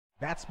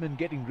Batsman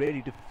getting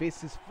ready to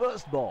face his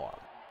first ball.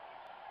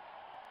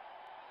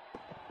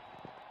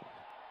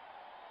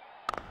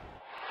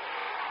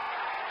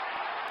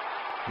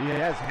 He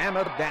has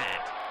hammered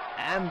that,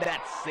 and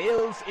that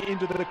sails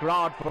into the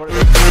crowd for a...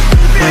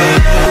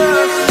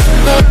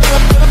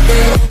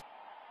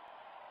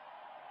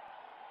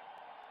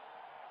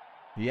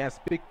 He has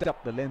picked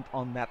up the length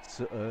on that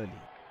so early.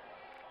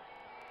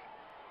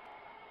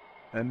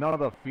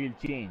 Another field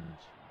change.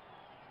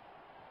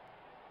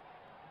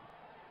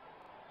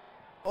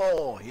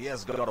 Oh, he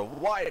has got a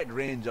wide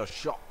range of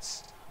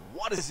shots.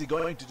 What is he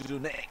going to do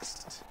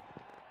next?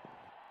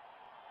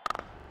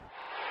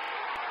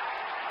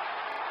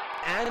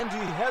 And he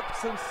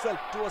helps himself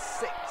to a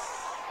 6.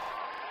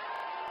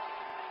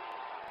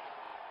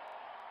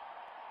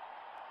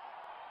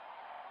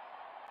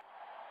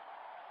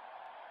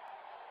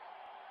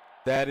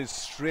 That is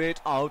straight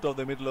out of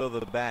the middle of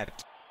the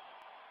bat.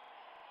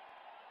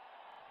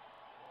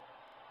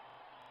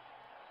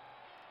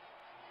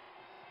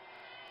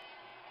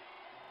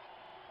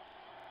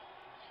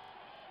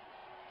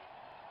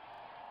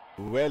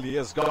 Well, he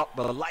has got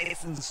the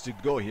license to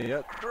go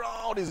here.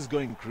 Crowd is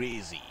going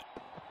crazy.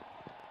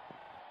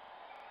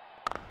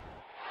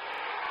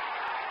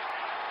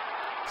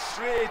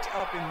 Straight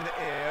up in the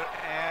air,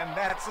 and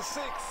that's a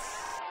 6.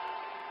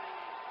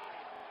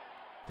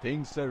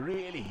 Things are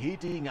really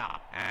heating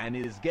up, and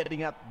he is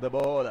getting at the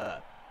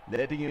bowler,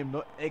 letting him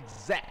know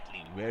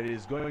exactly where he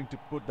is going to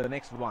put the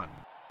next one.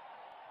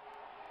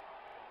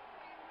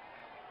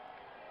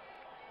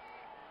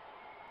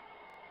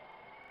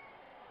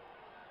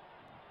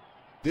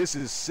 This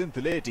is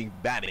scintillating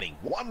batting.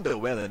 Wonder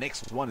where the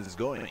next one is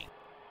going.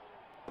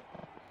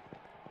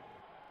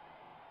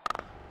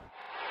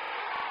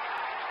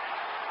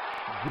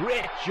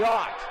 Great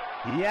shot!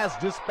 He has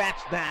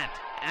dispatched that,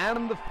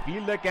 and the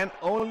fielder can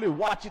only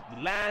watch it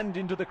land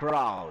into the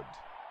crowd.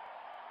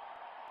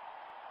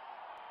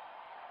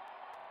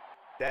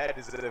 That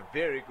is a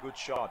very good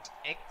shot.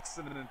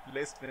 Excellent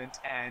placement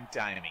and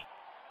timing.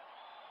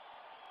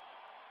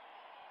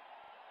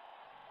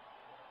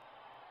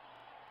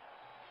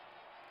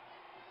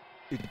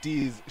 It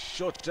is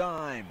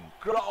showtime.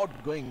 Crowd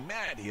going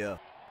mad here.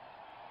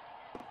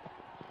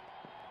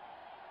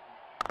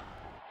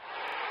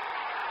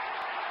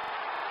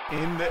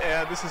 In the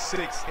air, this is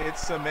 6.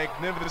 It's a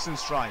magnificent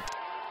strike.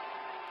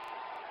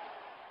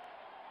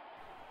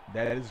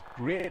 That is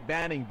great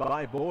batting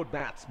by both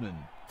batsmen.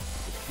 The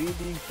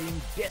fielding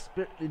team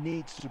desperately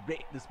needs to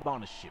break this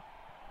partnership.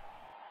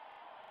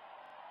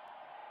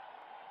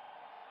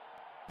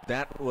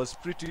 That was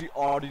pretty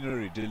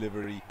ordinary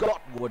delivery.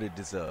 Got what it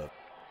deserved.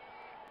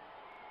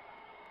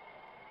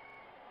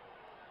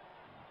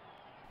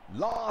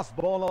 Last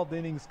ball of the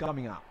innings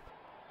coming up.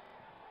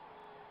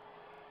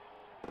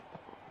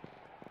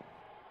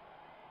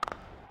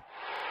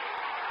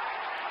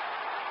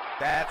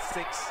 That's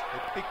 6.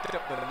 They picked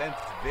up the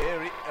length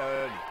very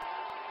early.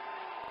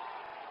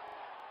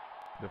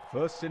 The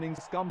first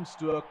innings comes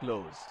to a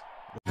close.